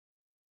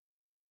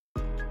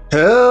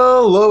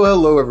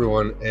Hello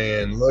everyone,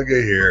 and look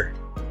at here.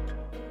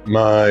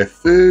 My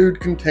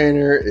food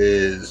container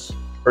is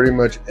pretty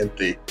much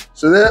empty.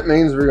 So that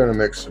means we're gonna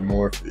make some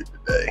more food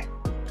today.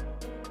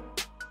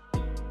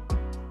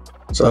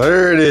 So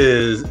here it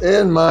is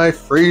in my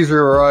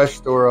freezer where I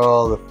store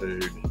all the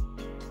food.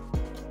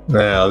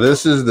 Now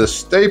this is the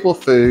staple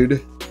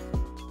food.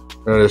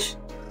 Notice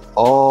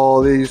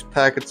all these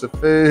packets of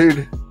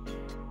food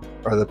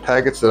are the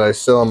packets that I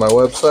sell on my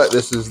website.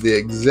 This is the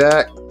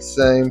exact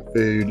same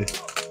food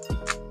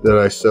that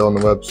I sell on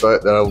the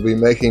website that I will be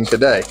making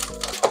today.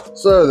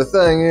 So the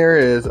thing here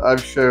is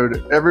I've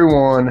showed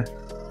everyone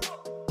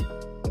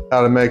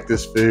how to make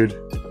this food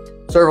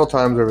several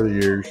times over the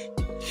years.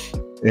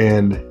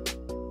 And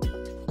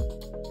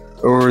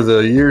over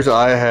the years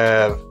I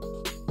have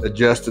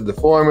adjusted the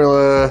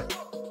formula,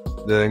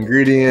 the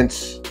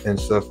ingredients, and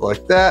stuff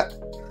like that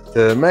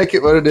to make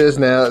it what it is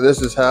now.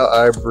 This is how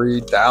I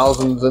breed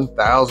thousands and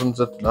thousands,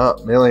 if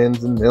not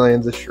millions and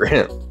millions of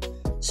shrimp.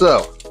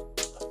 So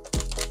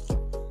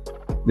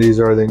these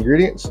are the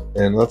ingredients,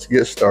 and let's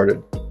get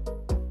started.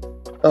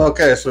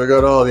 Okay, so I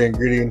got all the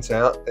ingredients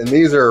out, and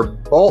these are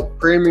bulk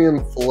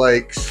premium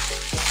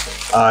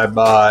flakes I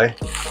buy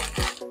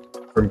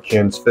from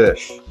Ken's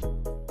Fish.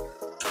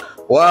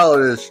 While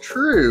it is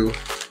true,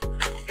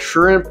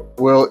 shrimp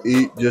will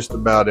eat just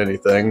about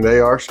anything. They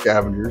are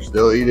scavengers.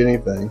 They'll eat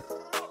anything.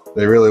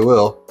 They really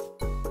will.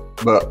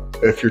 But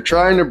if you're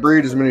trying to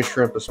breed as many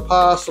shrimp as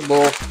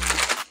possible,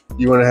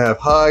 you want to have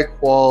high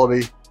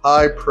quality,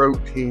 high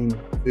protein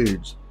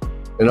foods.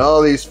 And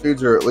all these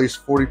foods are at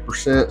least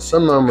 40%,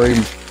 some of them are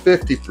even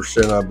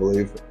 50%, I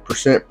believe,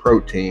 percent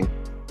protein.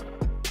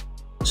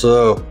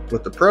 So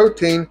with the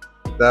protein,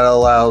 that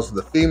allows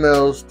the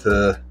females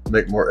to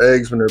make more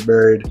eggs when they're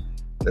buried.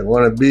 They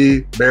want to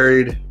be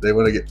buried, they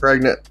want to get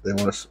pregnant, they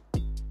want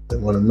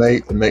to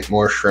mate and make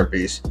more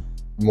shrimpies.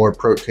 The more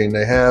protein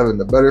they have and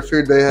the better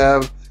food they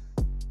have,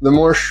 the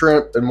more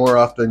shrimp and more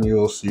often you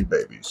will see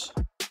babies.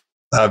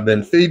 I've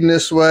been feeding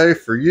this way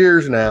for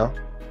years now,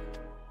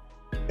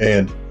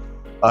 and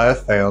I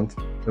have found,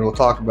 and we'll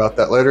talk about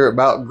that later,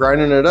 about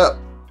grinding it up.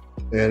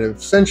 And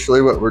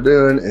essentially what we're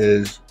doing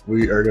is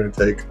we are going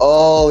to take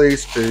all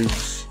these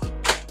foods,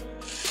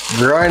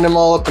 grind them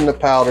all up into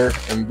powder,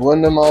 and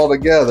blend them all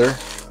together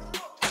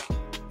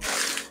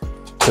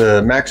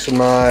to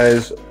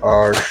maximize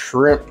our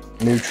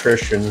shrimp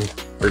nutrition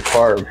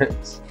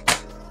requirements.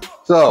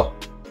 So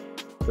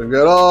we've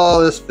got all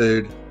this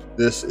food.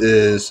 This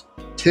is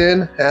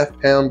 10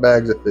 half-pound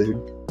bags of food.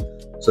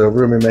 So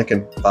we're gonna be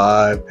making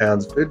 5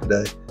 pounds of food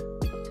today.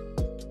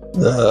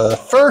 The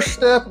first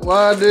step what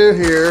I do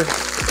here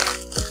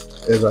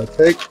is I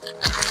take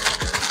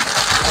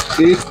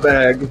each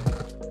bag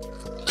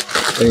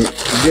and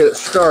get it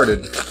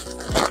started,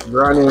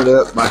 grinding it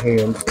up by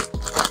hand.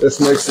 This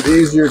makes it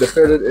easier to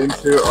fit it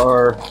into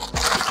our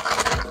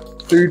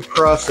food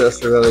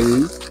processor that I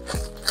use.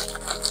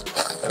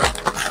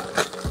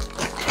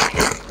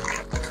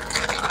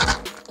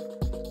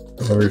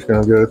 And we're just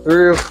going to go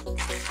through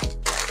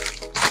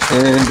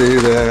and do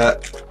that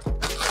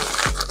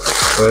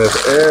with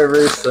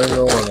every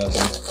single one of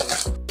them.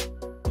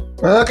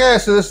 Okay,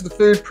 so this is the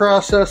food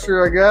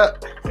processor I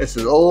got. This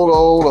is old.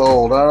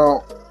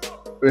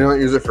 We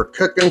don't use it for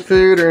cooking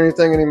food or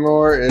anything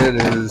anymore. It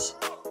is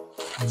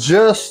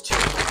just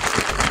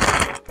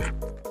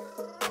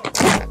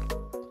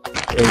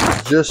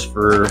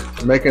for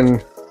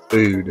making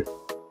food.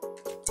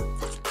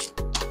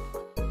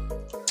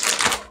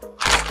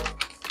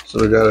 So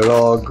we got it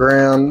all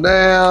ground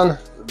down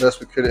the best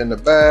we could in the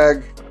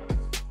bag,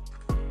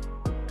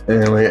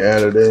 and we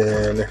added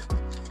in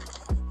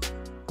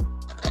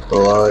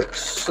like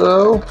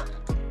so,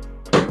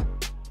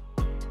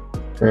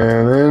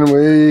 and then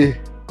we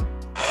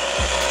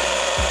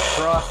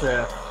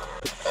process.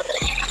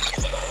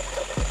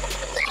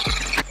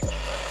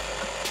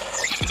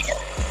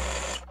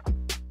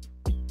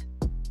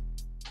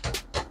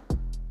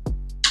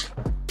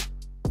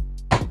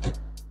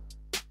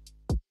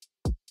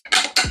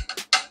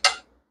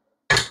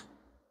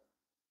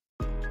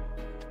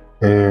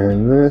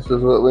 And this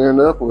is what we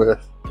end up with.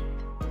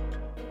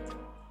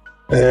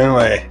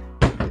 Anyway,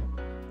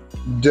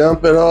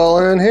 dump it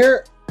all in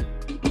here.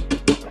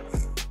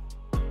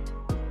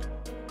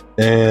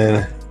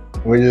 And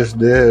we just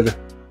did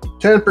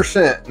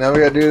 10%. Now we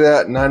gotta do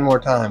that 9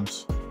 more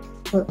times.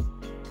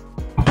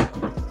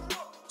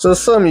 So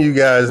some of you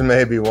guys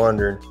may be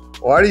wondering,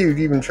 why do you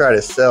even try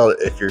to sell it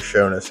if you're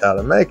showing us how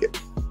to make it?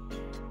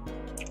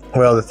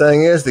 Well, the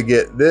thing is to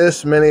get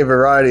this many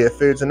variety of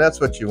foods, and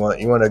that's what you want.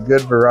 You want a good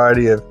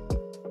variety of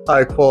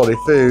high quality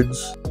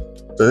foods.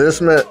 So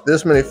this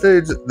many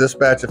foods, this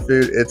batch of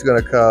food, it's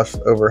going to cost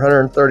over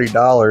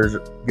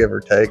 $130, give or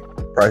take.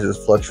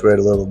 Prices fluctuate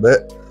a little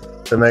bit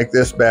to make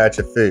this batch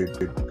of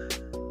food.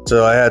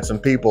 So I had some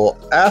people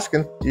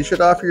asking, you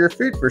should offer your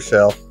food for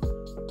sale.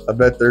 I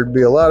bet there'd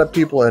be a lot of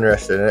people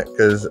interested in it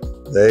because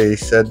they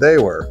said they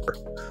were.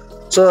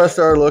 So I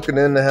started looking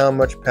into how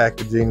much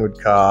packaging would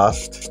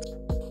cost.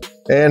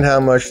 and how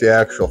much the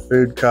actual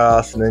food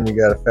costs, and then you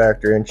got to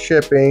factor in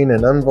shipping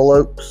and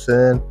envelopes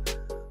and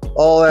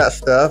all that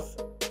stuff.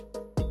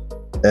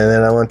 And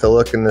then I went to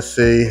looking to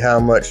see how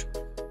much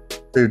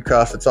food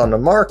costs it's on the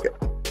market,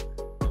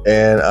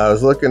 and I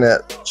was looking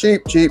at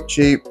cheap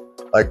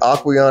like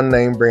Aqueon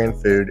name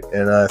brand food,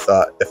 and I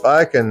thought, if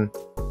I can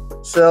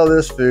sell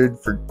this food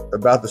for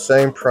about the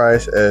same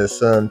price as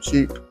some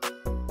cheap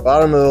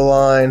bottom of the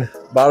line,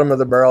 bottom of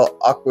the barrel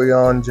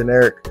Aqueon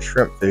generic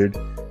shrimp food,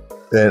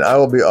 then I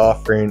will be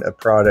offering a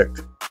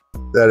product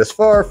that is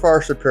far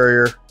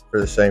superior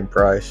for the same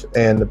price.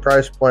 And the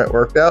price point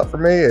worked out for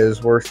me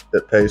is worth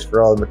it, pays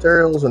for all the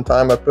materials and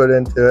time I put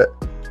into it.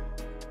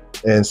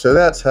 And so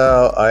that's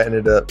how I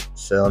ended up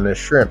selling this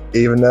shrimp,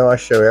 even though I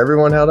show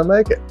everyone how to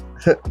make it.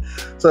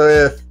 So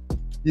if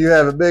you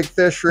have a big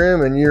fish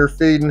room and you're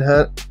feeding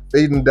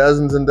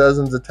dozens and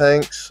dozens of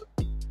tanks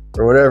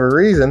for whatever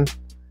reason,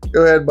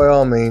 go ahead, by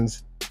all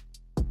means,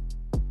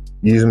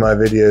 use my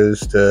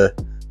videos to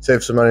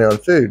save some money on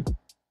food.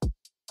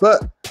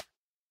 But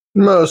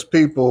most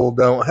people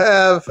don't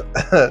have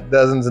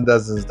dozens and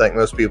dozens of tanks.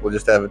 Most people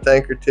just have a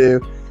tank or two.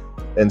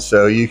 And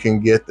so you can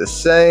get the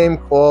same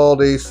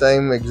quality,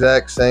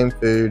 exact same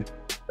food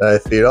that I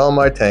feed all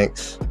my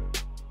tanks,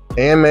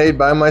 handmade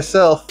by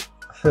myself,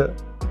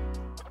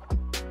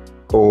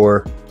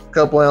 for a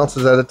couple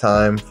ounces at a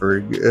time for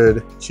a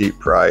good, cheap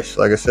price.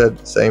 Like I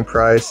said, same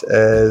price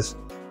as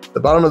the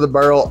bottom of the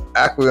barrel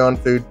Aqueon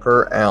food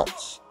per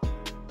ounce.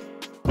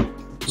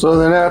 So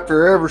then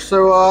after ever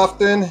so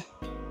often,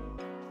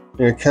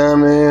 you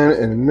come in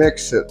and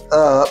mix it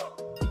up,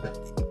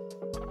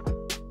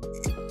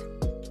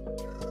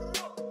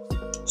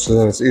 so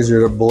then it's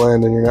easier to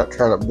blend and you're not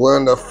trying to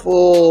blend a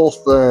full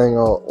thing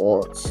all at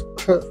once.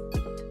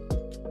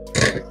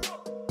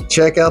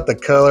 Check out the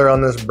color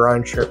on this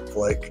brine shrimp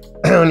flake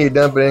when you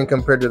dump it in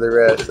compared to the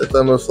rest. It's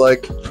almost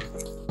like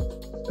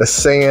a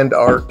sand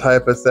art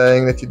type of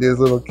thing that you do as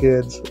little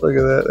kids. Look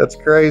at that, that's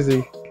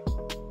crazy.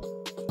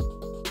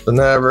 So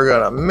now we're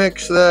gonna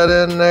mix that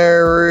in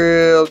there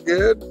real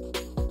good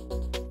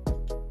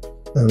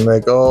and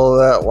make all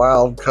that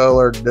wild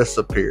color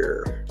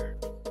disappear.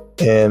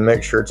 And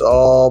make sure it's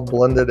all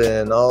blended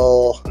in,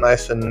 all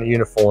nice and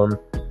uniform.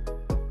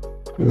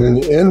 And then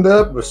you end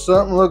up with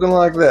something looking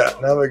like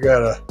that. Now we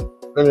gotta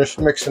finish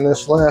mixing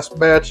this last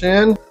batch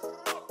in.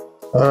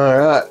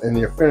 Alright, and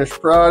your finished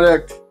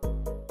product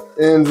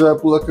ends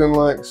up looking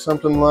like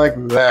something like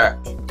that.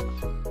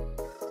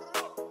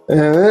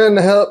 And then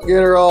to help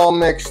get her all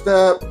mixed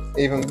up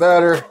even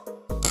better,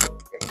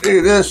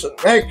 do this and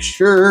make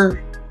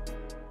sure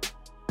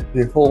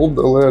you hold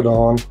the lid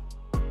on.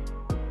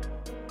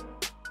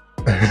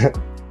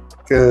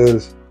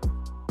 Because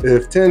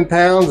if 10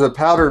 pounds of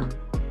powdered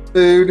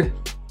food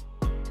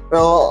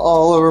fell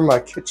all over my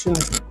kitchen,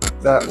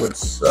 that would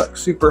suck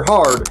super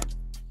hard.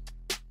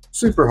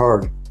 Super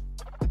hard.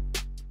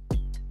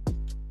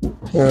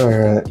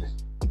 Alright,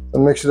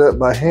 I'll mix it up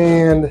by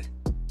hand.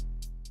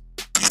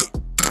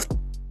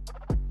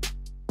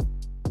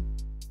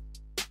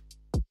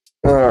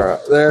 Alright,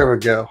 there we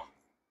go.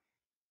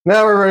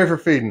 Now we're ready for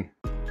feeding.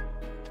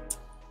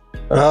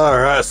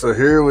 Alright, so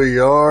here we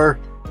are,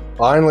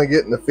 finally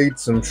getting to feed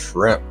some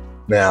shrimp.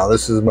 Now,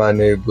 this is my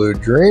new Blue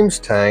Dreams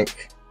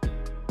tank.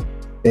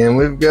 And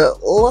we've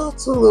got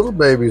lots of little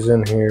babies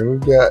in here. We've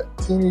got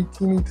teeny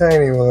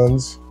tiny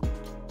ones.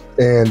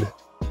 And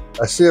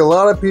I see a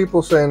lot of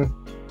people saying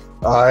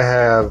I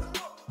have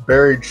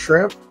buried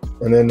shrimp,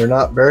 and then they're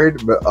not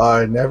buried, but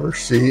I never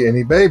see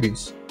any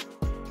babies.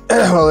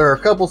 Well, there are a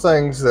couple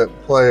things that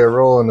play a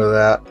role into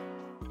that.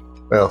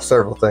 Well,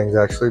 several things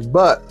actually,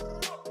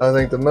 but I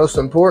think the most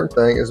important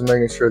thing is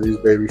making sure these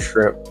baby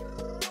shrimp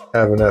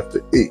have enough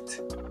to eat.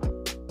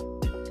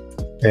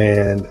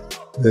 And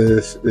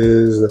this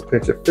is the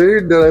pinch of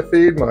food that I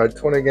feed my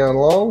 20-gallon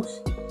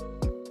longs.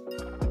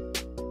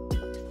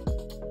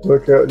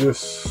 Look how it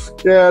just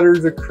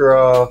scatters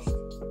across.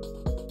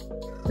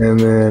 And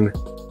then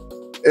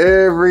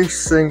every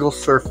single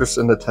surface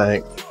in the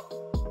tank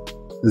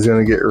is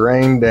going to get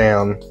rained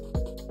down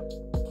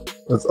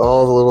with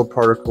all the little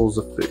particles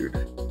of food.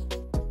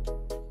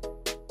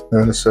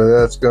 And so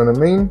that's going to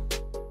mean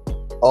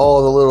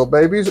all the little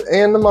babies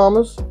and the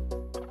mamas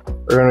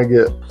are going to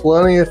get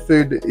plenty of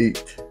food to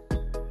eat.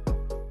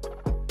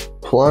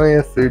 Plenty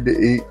of food to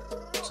eat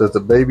so that the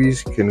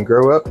babies can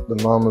grow up.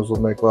 The mamas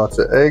will make lots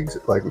of eggs.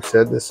 Like we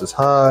said, this is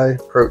high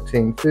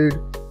protein food.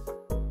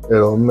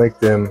 It'll make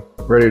them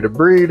ready to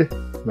breed,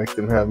 make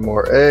them have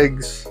more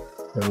eggs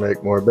and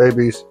make more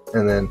babies,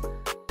 and then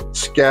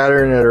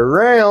scattering it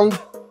around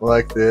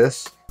like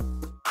this,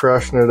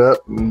 crushing it up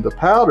in the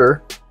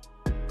powder,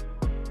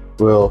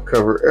 will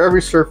cover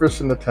every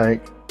surface in the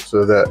tank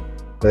so that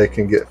they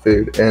can get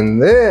food.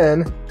 And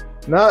then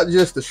not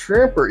just the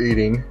shrimp are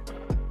eating,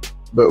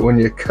 but when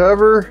you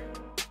cover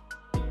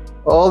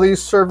all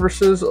these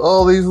surfaces,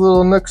 all these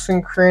little nooks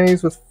and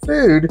crannies with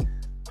food,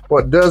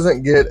 what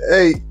doesn't get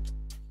ate,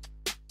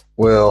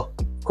 well,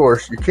 of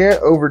course, you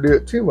can't overdo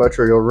it too much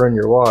or you'll run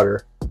your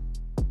water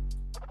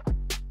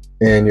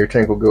and your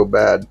tank will go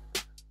bad.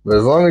 But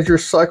as long as your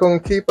cycle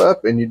can keep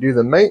up and you do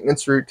the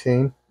maintenance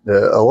routine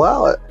to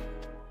allow it,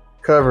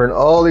 covering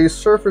all these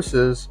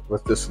surfaces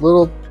with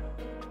little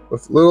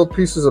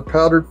pieces of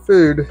powdered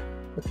food,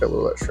 look how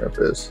little that shrimp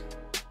is,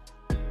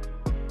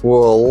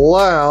 will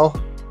allow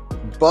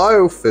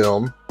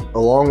biofilm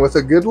along with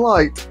a good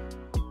light.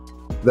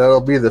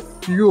 That'll be the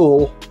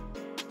fuel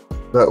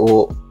that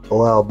will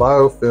allow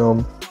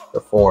biofilm to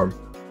form.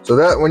 So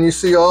that when you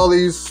see all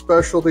these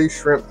specialty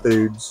shrimp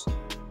foods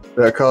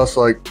that cost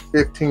like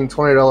 $15,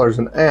 $20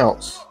 an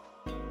ounce,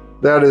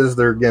 that is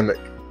their gimmick.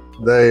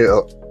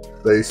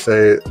 They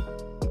say it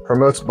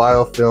promotes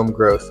biofilm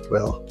growth.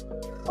 Well,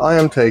 I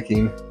am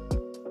taking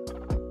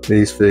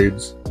these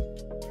foods,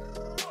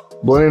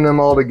 blending them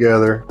all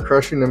together,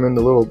 crushing them into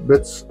little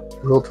bits,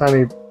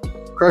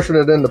 crushing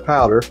it into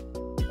powder,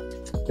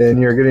 and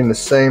you're getting the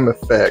same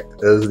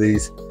effect as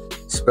these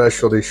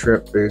specialty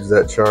shrimp foods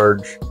that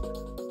charge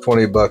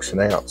 $20 an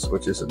ounce,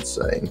 which is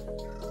insane.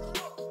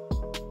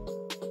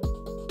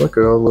 Look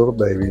at all the little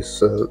babies.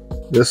 So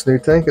this new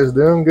tank is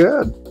doing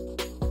good.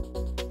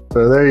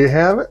 So there you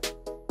have it.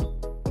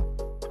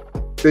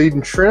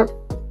 Feeding shrimp,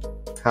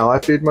 how I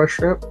feed my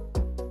shrimp.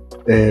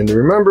 And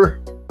remember,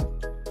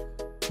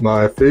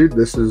 my food,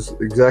 this is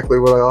exactly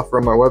what I offer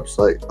on my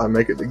website. I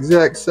make it the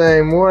exact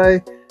same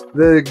way,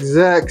 the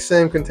exact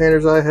same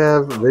containers. I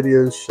have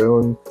videos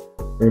showing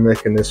me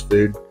making this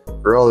food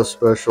for all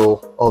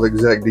the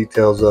exact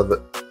details of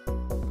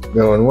it,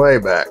 going way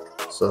back.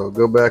 So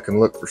go back and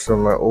look for some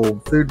of my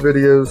old food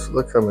videos.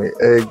 Look how many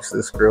eggs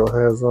this girl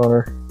has on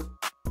her.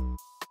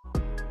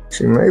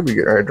 She may be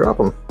getting ready to drop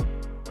them.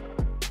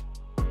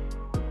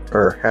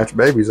 Or hatch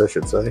babies, I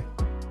should say.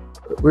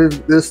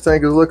 This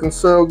tank is looking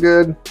so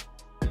good.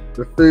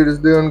 The food is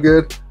doing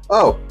good.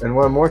 Oh, and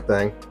one more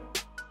thing.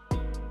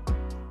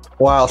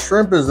 While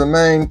shrimp is the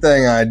main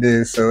thing I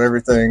do, so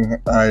everything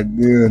I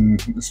do in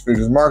this food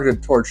is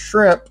marketed towards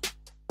shrimp,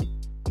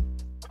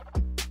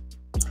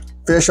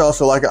 fish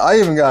also like it. I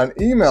even got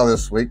an email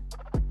this week.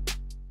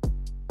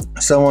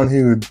 Someone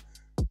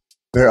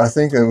I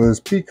think it was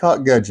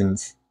peacock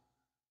gudgeons.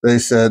 They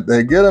said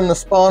they get them to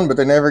spawn, but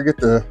they never get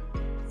the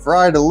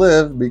fry to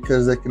live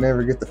because they can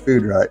never get the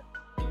food right.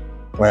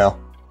 Well,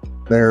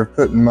 they're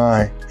putting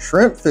my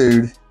shrimp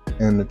food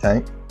in the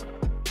tank,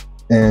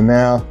 and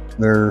now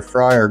their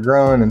fry are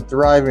growing and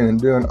thriving and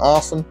doing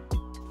awesome.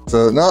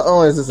 So not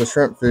only is this a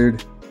shrimp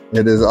food,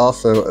 it is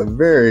also a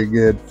very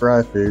good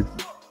fry food.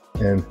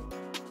 And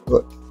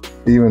look,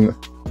 even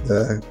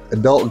the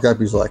adult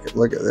guppies like it.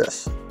 Look at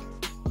this.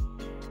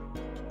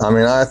 I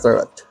mean, I throw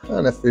a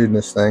ton of food in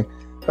this thing.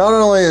 Not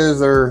only is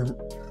there,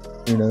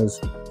 there's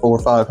 400 or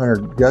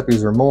 500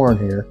 guppies or more in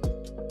here,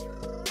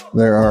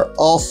 there are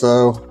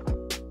also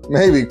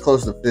maybe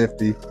close to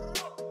 50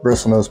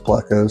 bristlenose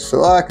plecos.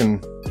 So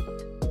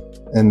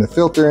and the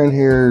filter in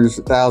here is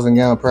a 1,000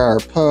 gallon per hour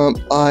pump.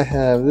 I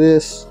have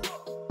this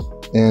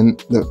and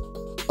the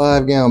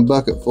 5-gallon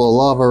bucket full of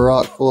lava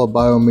rock, full of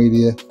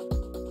biomedia.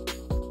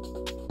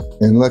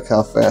 And look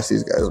how fast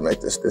these guys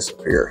make this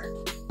disappear.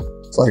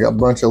 It's like a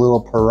bunch of little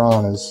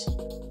piranhas.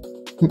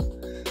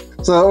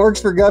 So it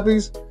works for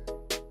guppies.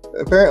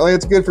 Apparently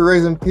it's good for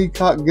raising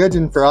peacock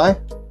gudgeon fry.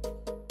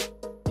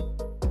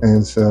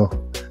 And so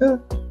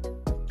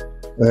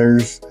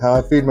there's how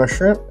I feed my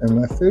shrimp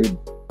and my food.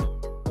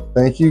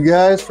 Thank you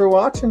guys for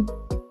watching.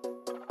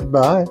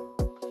 Bye.